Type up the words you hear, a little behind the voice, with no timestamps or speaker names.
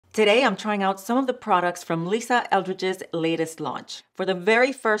Today, I'm trying out some of the products from Lisa Eldridge's latest launch. For the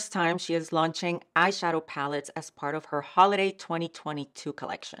very first time, she is launching eyeshadow palettes as part of her Holiday 2022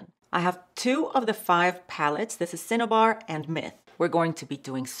 collection. I have 2 of the 5 palettes. This is Cinnabar and Myth. We're going to be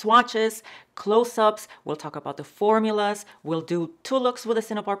doing swatches, close-ups, we'll talk about the formulas, we'll do 2 looks with a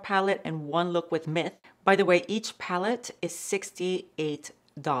Cinnabar palette and 1 look with Myth. By the way, each palette is $68.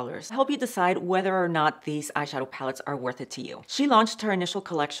 Help you decide whether or not these eyeshadow palettes are worth it to you. She launched her initial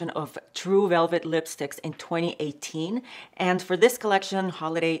collection of True Velvet lipsticks in 2018, and for this collection,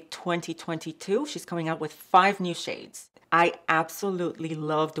 Holiday 2022, she's coming out with 5 new shades. I absolutely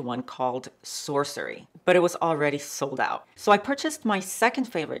loved one called Sorcery, but it was already sold out. So I purchased my second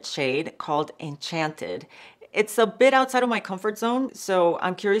favorite shade called Enchanted. It's a bit outside of my comfort zone, so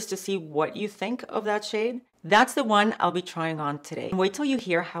I'm curious to see what you think of that shade. That's the one I'll be trying on today. Wait till you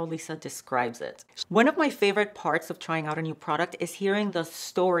hear how Lisa describes it. One of my favorite parts of trying out a new product is hearing the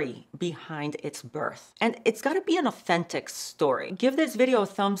story behind its birth. And it's gotta be an authentic story. Give this video a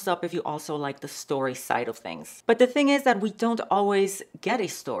thumbs up if you also like the story side of things. But the thing is that we don't always get a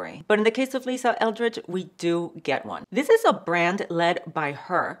story. But in the case of Lisa Eldridge, we do get one. This is a brand led by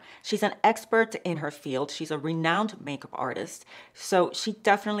her. She's an expert in her field. She's a renowned makeup artist. So she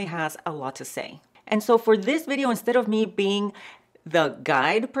definitely has a lot to say. And so for this video, instead of me being the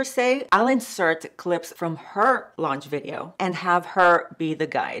guide per se, I'll insert clips from her launch video and have her be the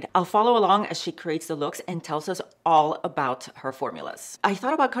guide. I'll follow along as she creates the looks and tells us all about her formulas. I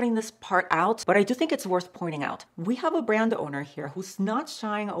thought about cutting this part out, but I do think it's worth pointing out. We have a brand owner here who's not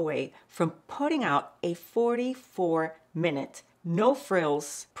shying away from putting out a 44-minute, no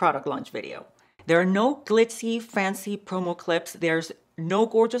frills product launch video. There are no glitzy, fancy promo clips. There's no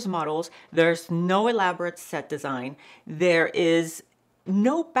gorgeous models, there's no elaborate set design, there is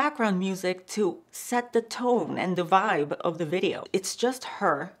no background music to set the tone and the vibe of the video. It's just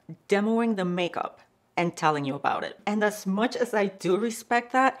her demoing the makeup and telling you about it. And as much as I do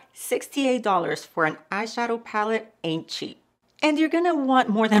respect that, $68 for an eyeshadow palette ain't cheap. And you're gonna want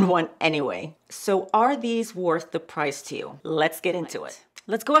more than one anyway. So are these worth the price to you? Let's get into it.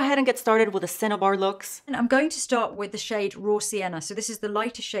 Let's go ahead and get started with the Cinnabar looks. And I'm going to start with the shade Raw Sienna. So this is the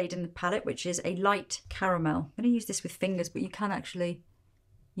lighter shade in the palette, which is a light caramel. I'm going to use this with fingers, but you can actually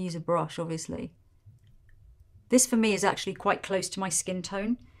use a brush, obviously. This for me is actually quite close to my skin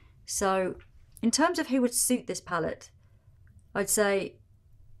tone. So in terms of who would suit this palette, I'd say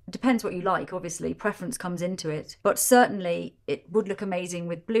it depends what you like, obviously. Preference comes into it. But certainly it would look amazing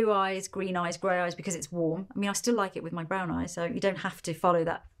with blue eyes, green eyes, grey eyes, because it's warm. I mean, I still like it with my brown eyes, so you don't have to follow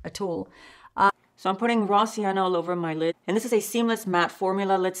that at all. So I'm putting Raw Sienna all over my lid. And this is a seamless matte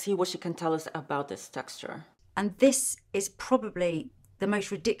formula. Let's see what she can tell us about this texture. And this is probably the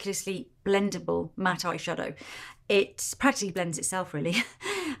most ridiculously blendable matte eyeshadow. It practically blends itself, really.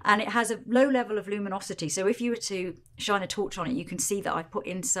 And it has a low level of luminosity. So if you were to shine a torch on it, you can see that I put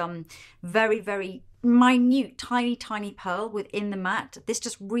in some very, very minute, tiny, tiny pearl within the matte. This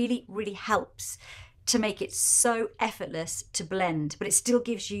just really, really helps to make it so effortless to blend, but it still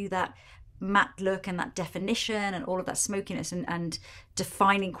gives you that matte look and that definition and all of that smokiness and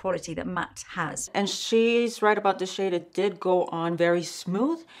defining quality that matte has. And she's right about this shade. It did go on very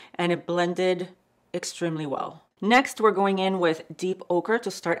smooth and it blended extremely well. Next, we're going in with Deep Ochre to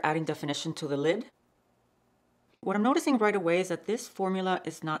start adding definition to the lid. What I'm noticing right away is that this formula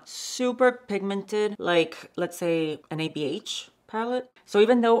is not super pigmented like, let's say, an ABH palette. So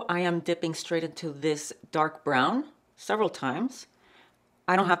even though I am dipping straight into this dark brown several times,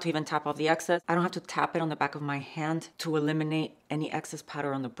 I don't have to even tap off the excess. I don't have to tap it on the back of my hand to eliminate any excess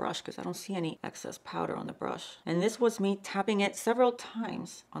powder on the brush because I don't see any excess powder on the brush. And this was me tapping it several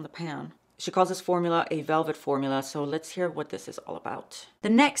times on the pan. She calls this formula a velvet formula, so let's hear what this is all about. The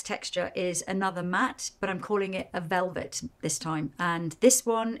next texture is another matte, but I'm calling it a velvet this time. And this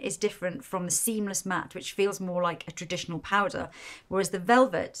one is different from the seamless matte, which feels more like a traditional powder, whereas the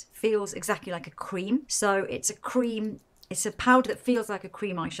velvet feels exactly like a cream. So it's a cream, it's a powder that feels like a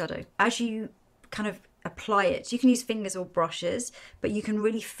cream eyeshadow. As you kind of apply it, you can use fingers or brushes, but you can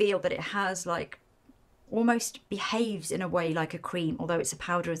really feel that it has like, almost behaves in a way like a cream, although it's a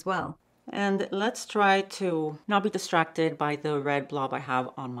powder as well. And let's try to not be distracted by the red blob I have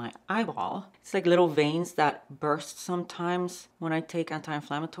on my eyeball. It's like little veins that burst sometimes when I take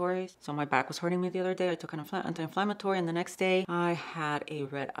anti-inflammatories. So my back was hurting me the other day. I took an anti-inflammatory and the next day I had a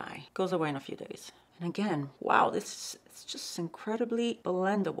red eye. It goes away in a few days. And again, wow, this is just incredibly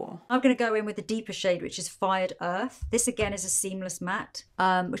blendable. I'm going to go in with the deeper shade, which is Fired Earth. This again is a seamless matte,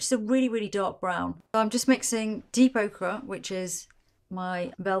 which is a really, really dark brown. So I'm just mixing Deep Ochre, which is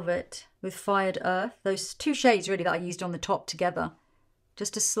my velvet, with Fired Earth. Those two shades really that I used on the top together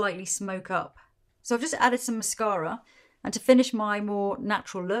just to slightly smoke up. So I've just added some mascara, and to finish my more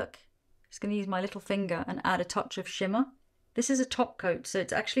natural look, I'm just going to use my little finger and add a touch of shimmer. This is a top coat, so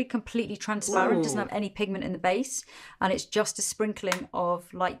it's actually completely transparent. It doesn't have any pigment in the base, and it's just a sprinkling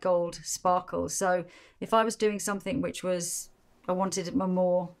of light gold sparkles. So if I was doing something which was, I wanted a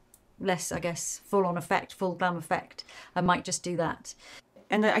more, less, I guess, full-on effect, full glam effect, I might just do that.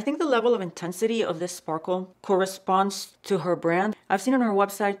 And I think the level of intensity of this sparkle corresponds to her brand. I've seen on her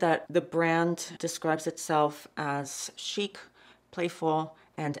website that the brand describes itself as chic, playful,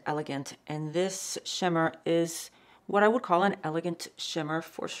 and elegant. And this shimmer is what I would call an elegant shimmer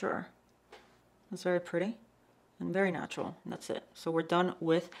for sure. It's very pretty and very natural. And that's it. So we're done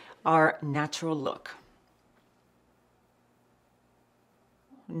with our natural look.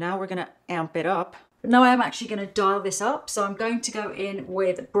 Now we're gonna amp it up. Now I am actually going to dial this up. So I'm going to go in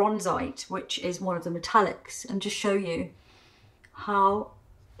with Bronzite, which is one of the metallics, and just show you how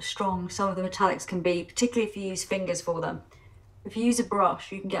strong some of the metallics can be, particularly if you use fingers for them. If you use a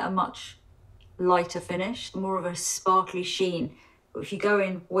brush, you can get a much lighter finish, more of a sparkly sheen. But if you go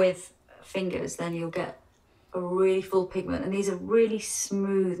in with fingers, then you'll get a really full pigment. And these are really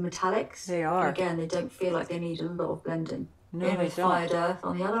smooth metallics. They are. And again, they don't feel like they need a lot of blending. No, in they with don't. Fired Earth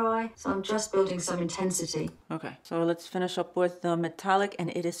on the other eye. So I'm just building some intensity. Okay, so let's finish up with the metallic, and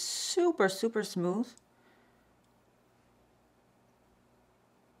it is super, super smooth.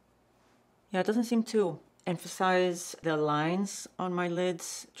 Yeah, it doesn't seem to emphasize the lines on my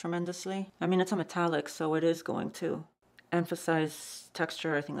lids tremendously. I mean, it's a metallic, so it is going to emphasize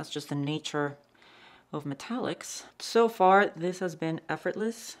texture. I think that's just the nature of metallics. So far, this has been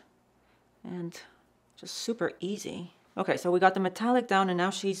effortless and just super easy. Okay, so we got the metallic down, and now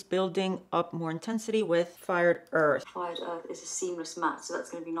she's building up more intensity with Fired Earth. Fired Earth is a seamless matte, so that's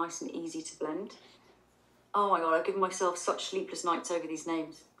going to be nice and easy to blend. Oh my god, I've given myself such sleepless nights over these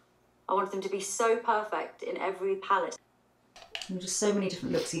names. I want them to be so perfect in every palette. There's just so many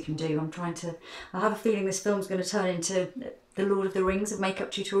different looks you can do. I have a feeling this film's going to turn into the Lord of the Rings of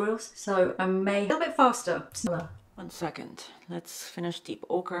makeup tutorials, so I may a little bit faster. 1 second. Let's finish Deep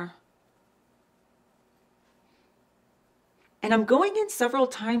Ochre. And I'm going in several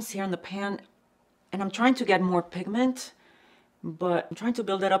times here in the pan, and I'm trying to get more pigment, but I'm trying to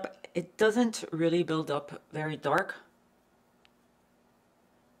build it up. It doesn't really build up very dark.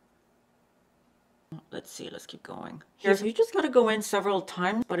 Let's see, let's keep going. Here, so you just gotta go in several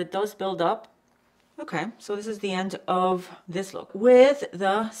times, but it does build up. Okay, so this is the end of this look with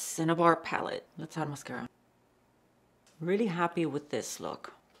the Cinnabar palette. Let's add mascara. Really happy with this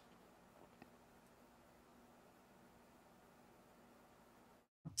look.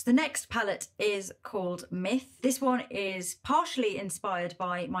 So the next palette is called Myth. This one is partially inspired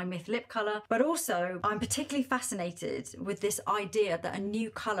by my Myth lip colour, but also I'm particularly fascinated with this idea that a new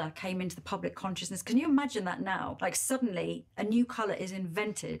colour came into the public consciousness. Can you imagine that now? Like suddenly a new colour is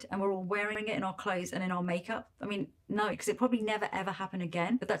invented and we're all wearing it in our clothes and in our makeup. I mean, no, because it probably never ever happened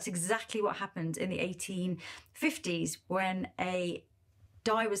again. But that's exactly what happened in the 1850s when a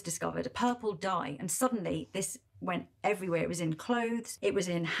dye was discovered, a purple dye, and suddenly this went everywhere. It was in clothes, it was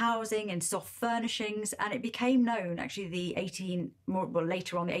in housing, in soft furnishings, and it became known, actually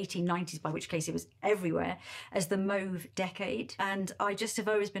later on the 1890s, by which case it was everywhere, as the Mauve Decade. And I just have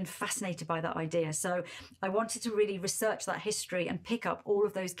always been fascinated by that idea. So I wanted to really research that history and pick up all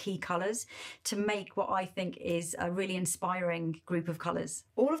of those key colours to make what I think is a really inspiring group of colours.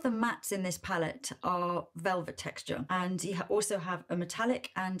 All of the mattes in this palette are velvet texture, and you also have a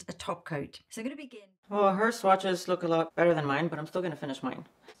metallic and a top coat. So I'm going to begin. Well, her swatches look a lot better than mine, but I'm still gonna finish mine.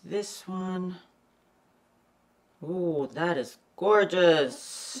 This one, ooh, that is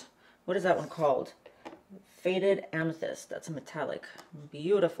gorgeous. What is that one called? Faded Amethyst. That's a metallic.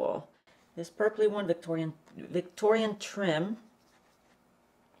 Beautiful. This purpley one, Victorian trim.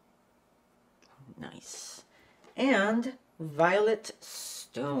 Nice. And Violet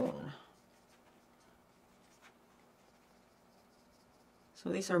Stone. So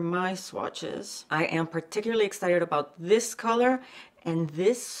these are my swatches. I am particularly excited about this color and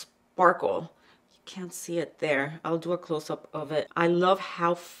this sparkle. You can't see it there. I'll do a close-up of it. I love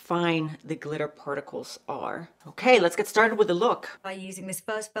how fine the glitter particles are. Okay, let's get started with the look. By using this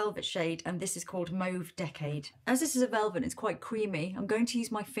first velvet shade, and this is called Mauve Decade. As this is a velvet, it's quite creamy. I'm going to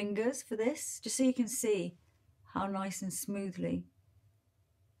use my fingers for this, just so you can see how nice and smoothly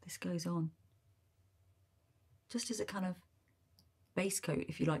this goes on. Just as a kind of base coat,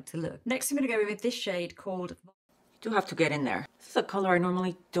 if you like to look. Next I'm going to go with this shade called... You do have to get in there. This is a color I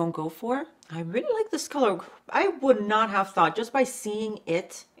normally don't go for. I really like this color. I would not have thought, just by seeing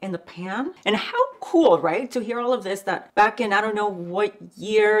it in the pan and how cool, right? To hear all of this, that back in, I don't know what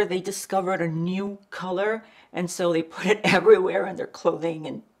year, they discovered a new color. And so they put it everywhere in their clothing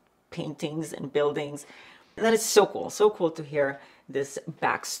and paintings and buildings. That is so cool. So cool to hear this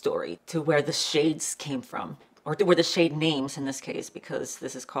backstory to where the shades came from. Or where the shade names in this case, because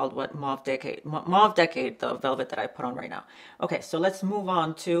this is called what? Mauve Decade. Mauve Decade, the velvet that I put on right now. Okay, so let's move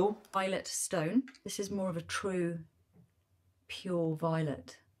on to Violet Stone. This is more of a true, pure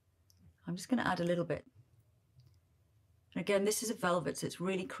violet. I'm just going to add a little bit. And again, this is a velvet, so it's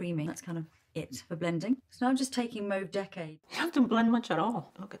really creamy. That's kind of it for blending. So now I'm just taking Mauve Decade. You don't have to blend much at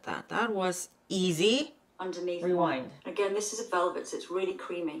all. Look at that. That was easy. Underneath. Rewind. Again, this is a velvet, so it's really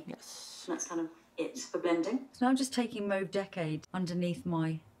creamy. Yes. And that's kind of it for blending. So now I'm just taking Mauve Decade underneath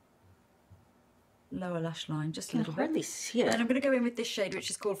my lower lash line, just a little bit. I can hardly see it. And I'm going to go in with this shade, which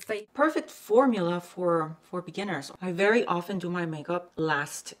is called Faith. Perfect formula for beginners. I very often do my makeup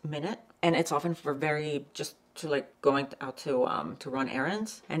last minute, and it's often for just to like going out to run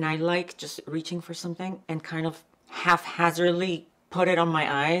errands. And I like just reaching for something and kind of haphazardly put it on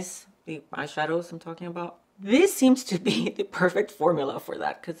my eyes, the eyeshadows I'm talking about. This seems to be the perfect formula for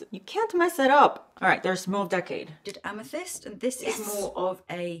that because you can't mess it up. All right, there's Mauve Decade. Did Amethyst, and this is more of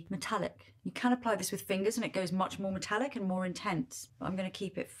a metallic. You can apply this with fingers and it goes much more metallic and more intense, but I'm going to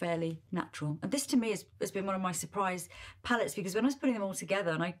keep it fairly natural. And this to me has been one of my surprise palettes, because when I was putting them all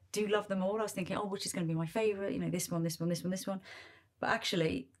together, and I do love them all, I was thinking, oh, which is going to be my favorite? You know, this one, this one, this one, this one. But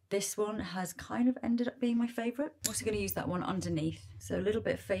actually, this one has kind of ended up being my favorite. I'm also going to use that one underneath. So a little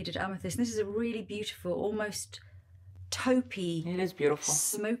bit of faded amethyst. And this is a really beautiful, almost taupey. It is beautiful.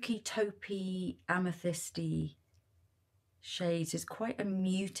 Smoky, taupey, amethysty shades. It's quite a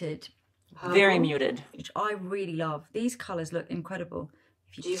muted. Very muted. Which I really love. These colours look incredible.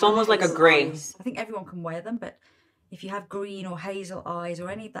 It's almost like a grey. I think everyone can wear them, but if you have green or hazel eyes or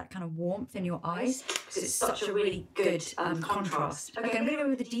any of that kind of warmth in your eyes, because it's such a really good contrast. Okay, I'm going to go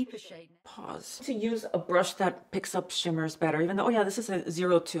with the deeper shade. Pause. To use a brush that picks up shimmers better, even though, oh yeah, this is a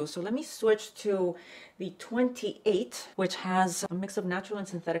 02. So let me switch to the 28, which has a mix of natural and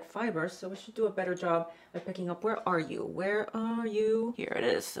synthetic fibers. So we should do a better job at picking up. Where are you? Where are you? Here it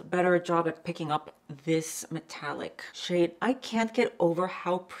is. A better job at picking up this metallic shade. I can't get over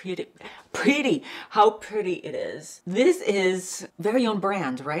how pretty it is. This is very on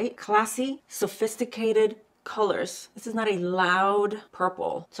brand, right? Classy, sophisticated colors. This is not a loud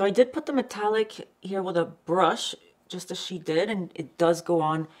purple. So I did put the metallic here with a brush, just as she did, and it does go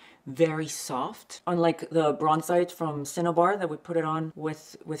on very soft. Unlike the bronzite from Cinnabar that we put it on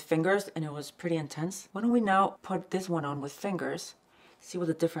with fingers, and it was pretty intense. Why don't we now put this one on with fingers, see what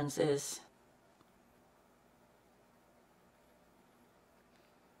the difference is.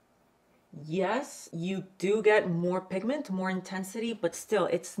 Yes, you do get more pigment, more intensity, but still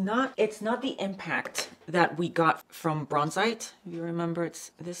it's not the impact that we got from bronzite. If you remember,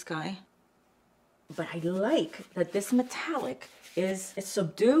 it's this guy. But I like that this metallic it's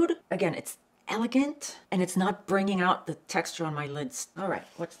subdued. Again, it's elegant and it's not bringing out the texture on my lids. All right,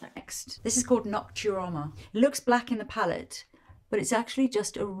 what's next? This is called Nocturama. It looks black in the palette, but it's actually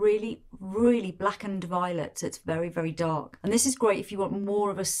just a really, really blackened violet. So it's very, very dark. And this is great if you want more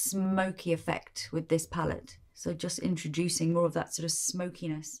of a smoky effect with this palette. So just introducing more of that sort of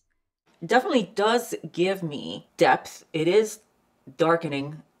smokiness. It definitely does give me depth. It is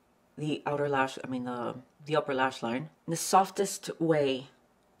darkening the outer lash, the upper lash line in the softest way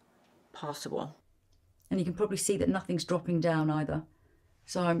possible. And you can probably see that nothing's dropping down either.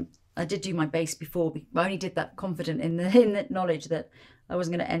 So I did do my base before, but I only did that confident in the knowledge that I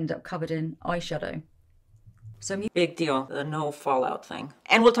wasn't going to end up covered in eyeshadow. So big deal, the no fallout thing.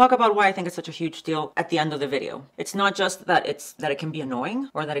 And we'll talk about why I think it's such a huge deal at the end of the video. It's not just that it can be annoying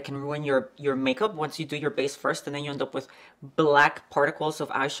or that it can ruin your makeup once you do your base first and then you end up with black particles of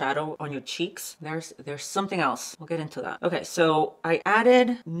eyeshadow on your cheeks. There's something else. We'll get into that. Okay, so I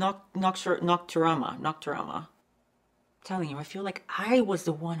added Nocturama. Telling you, I feel like I was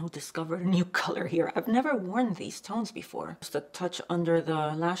the one who discovered a new color here. I've never worn these tones before. Just a touch under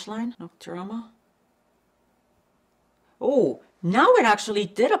the lash line, Nocturama. Oh, now it actually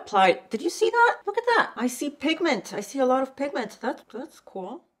did apply. Did you see that? Look at that. I see pigment. I see a lot of pigment. That's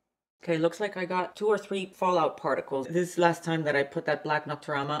cool. Okay, looks like I got 2 or 3 fallout particles. This is last time that I put that black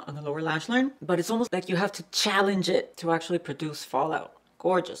Nocturama on the lower lash line, but it's almost like you have to challenge it to actually produce fallout.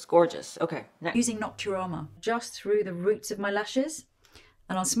 Gorgeous, gorgeous. Okay, next. Using Nocturama just through the roots of my lashes.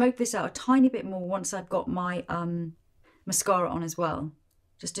 And I'll smoke this out a tiny bit more once I've got my mascara on as well,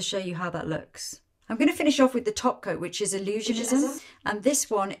 just to show you how that looks. I'm going to finish off with the top coat, which is Illusionism. And this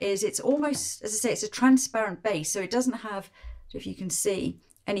one it's almost, as I say, it's a transparent base. So it doesn't have, if you can see,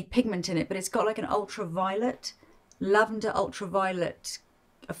 any pigment in it, but it's got like an ultraviolet, lavender ultraviolet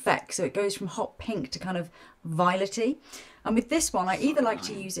effect. So it goes from hot pink to kind of violety. And with this one, I either like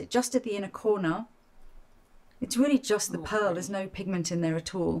to use it just at the inner corner. It's really just the pearl. There's no pigment in there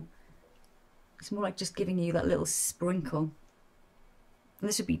at all. It's more like just giving you that little sprinkle. And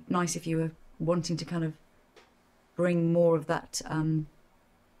this would be nice if you were wanting to kind of bring more of that,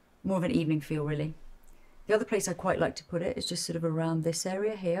 more of an evening feel, really. The other place I quite like to put it is just sort of around this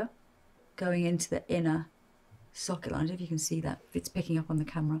area here, going into the inner socket line. I don't know if you can see that, if it's picking up on the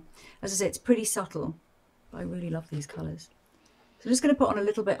camera. As I say, it's pretty subtle, but I really love these colours. So I'm just going to put on a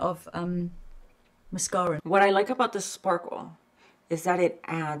little bit of mascara. What I like about this sparkle is that it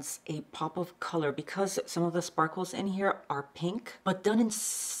adds a pop of color, because some of the sparkles in here are pink, but done in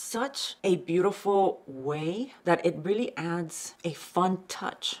such a beautiful way that it really adds a fun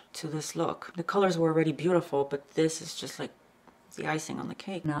touch to this look. The colors were already beautiful, but this is just like the icing on the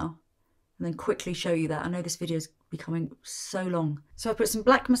cake. Now, and then quickly show you that. I know this video is becoming so long. So I put some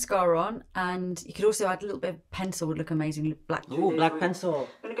black mascara on, and you could also add a little bit of pencil, would look amazing. Black. Ooh, black pencil.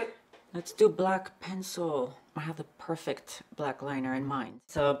 Let's do black pencil. I have the perfect black liner in mind.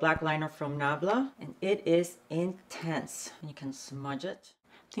 So black liner from Nabla, and it is intense. You can smudge it.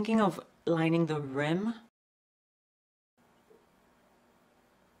 Thinking of lining the rim.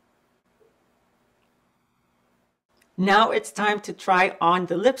 Now it's time to try on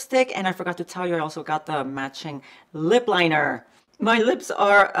the lipstick, and I forgot to tell you I also got the matching lip liner. My lips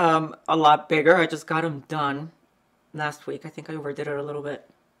are a lot bigger. I just got them done last week. I think I overdid it a little bit.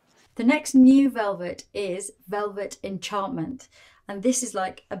 The next new velvet is Velvet Enchantment, and this is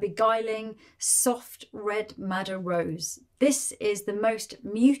like a beguiling, soft red madder rose. This is the most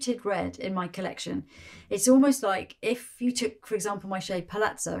muted red in my collection. It's almost like if you took, for example, my shade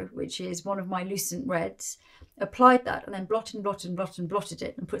Palazzo, which is one of my lucent reds, applied that and then blotted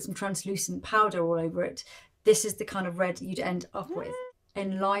it and put some translucent powder all over it. This is the kind of red you'd end up with.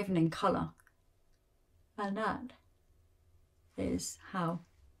 Enlivening colour. And that is how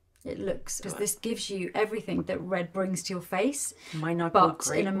it looks, because this gives you everything that red brings to your face, Might not but go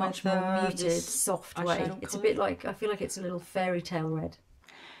great in a much more muted, soft way. It's a bit like, I feel like it's a little fairy tale red.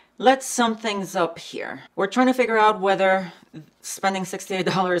 Let's sum things up here. We're trying to figure out whether spending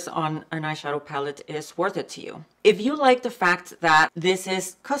 $68 on an eyeshadow palette is worth it to you. If you like the fact that this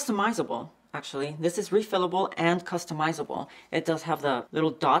is customizable, actually, this is refillable and customizable. It does have the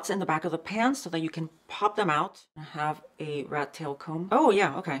little dots in the back of the pan so that you can pop them out and have a rat tail comb. Oh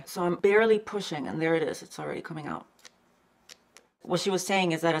yeah, okay. So I'm barely pushing and there it is. It's already coming out. What she was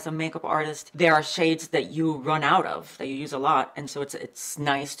saying is that as a makeup artist, there are shades that you run out of, that you use a lot. And so it's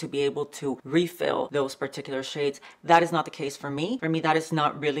nice to be able to refill those particular shades. That is not the case for me. For me, that is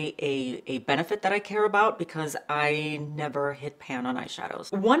not really a benefit that I care about, because I never hit pan on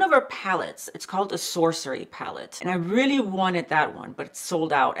eyeshadows. One of her palettes, it's called a Sorcery palette. And I really wanted that one, but it's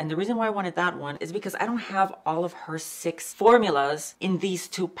sold out. And the reason why I wanted that one is because I don't have all of her 6 formulas in these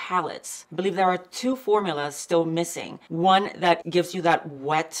 2 palettes. I believe there are 2 formulas still missing. One that gives you that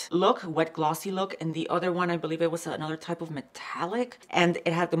wet look, wet glossy look, and the other one, I believe it was another type of metallic, and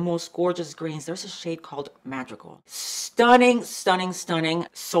it had the most gorgeous greens. There's a shade called Magical. Stunning, stunning, stunning.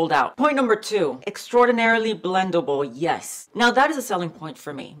 Sold out. Point number 2, extraordinarily blendable. Yes. Now that is a selling point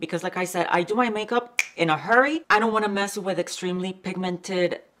for me, because like I said, I do my makeup in a hurry. I don't want to mess with extremely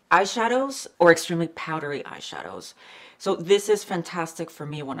pigmented eyeshadows or extremely powdery eyeshadows. So this is fantastic for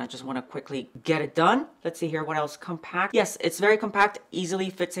me when I just want to quickly get it done. Let's see here, what else? Compact. Yes, it's very compact, easily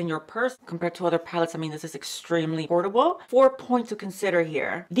fits in your purse compared to other palettes. I mean, this is extremely portable. 4 points to consider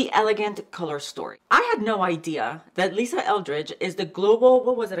here. The elegant color story. I had no idea that Lisa Eldridge is the global,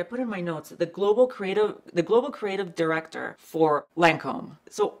 what was it? I put in my notes, the global creative director for Lancome.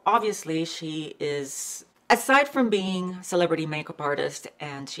 So obviously she is, aside from being a celebrity makeup artist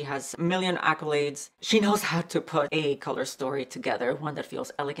and she has a million accolades, she knows how to put a color story together, one that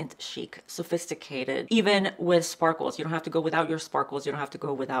feels elegant, chic, sophisticated. Even with sparkles, you don't have to go without your sparkles, you don't have to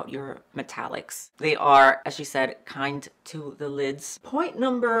go without your metallics. They are, as she said, kind to the lids. Point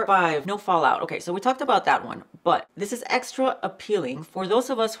number 5, no fallout. Okay, so we talked about that one, but this is extra appealing for those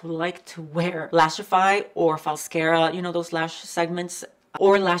of us who like to wear Lashify or Falscara, you know, those lash segments,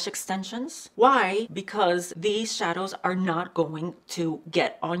 or lash extensions. Why? Because these shadows are not going to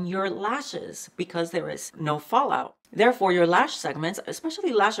get on your lashes because there is no fallout. Therefore, your lash segments,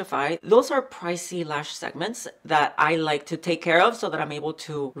 especially Lashify, those are pricey lash segments that I like to take care of so that I'm able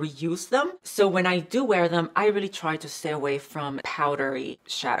to reuse them. So when I do wear them, I really try to stay away from powdery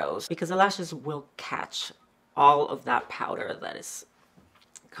shadows because the lashes will catch all of that powder that is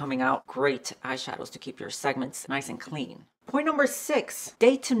coming out. Great eyeshadows to keep your segments nice and clean. Point number 6,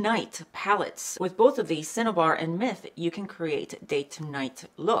 day to night palettes. With both of these, Cinnabar and Myth, you can create day to night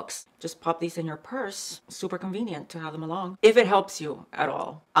looks. Just pop these in your purse. Super convenient to have them along. If it helps you at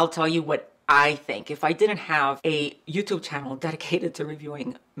all, I'll tell you what I think. If I didn't have a YouTube channel dedicated to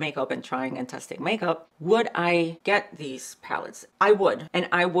reviewing makeup and trying and testing makeup, would I get these palettes? I would, and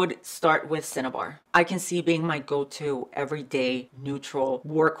I would start with Cinnabar. I can see being my go-to everyday neutral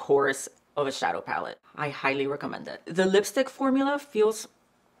workhorse of a shadow palette. I highly recommend it. The lipstick formula feels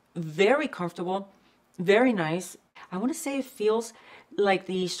very comfortable, very nice. I want to say it feels like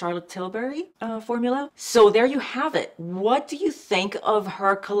the Charlotte Tilbury formula. So there you have it. What do you think of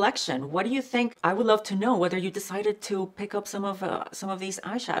her collection? What do you think? I would love to know whether you decided to pick up some of these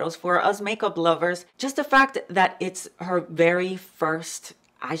eyeshadows for us makeup lovers. Just the fact that it's her very first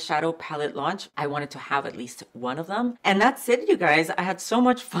eyeshadow palette launch, I wanted to have at least one of them. And that's it, you guys. I had so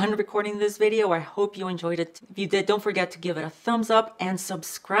much fun recording this video. I hope you enjoyed it. If you did, don't forget to give it a thumbs up and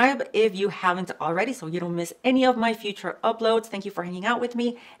subscribe if you haven't already so you don't miss any of my future uploads. Thank you for hanging out with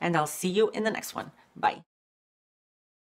me, and I'll see you in the next one. Bye.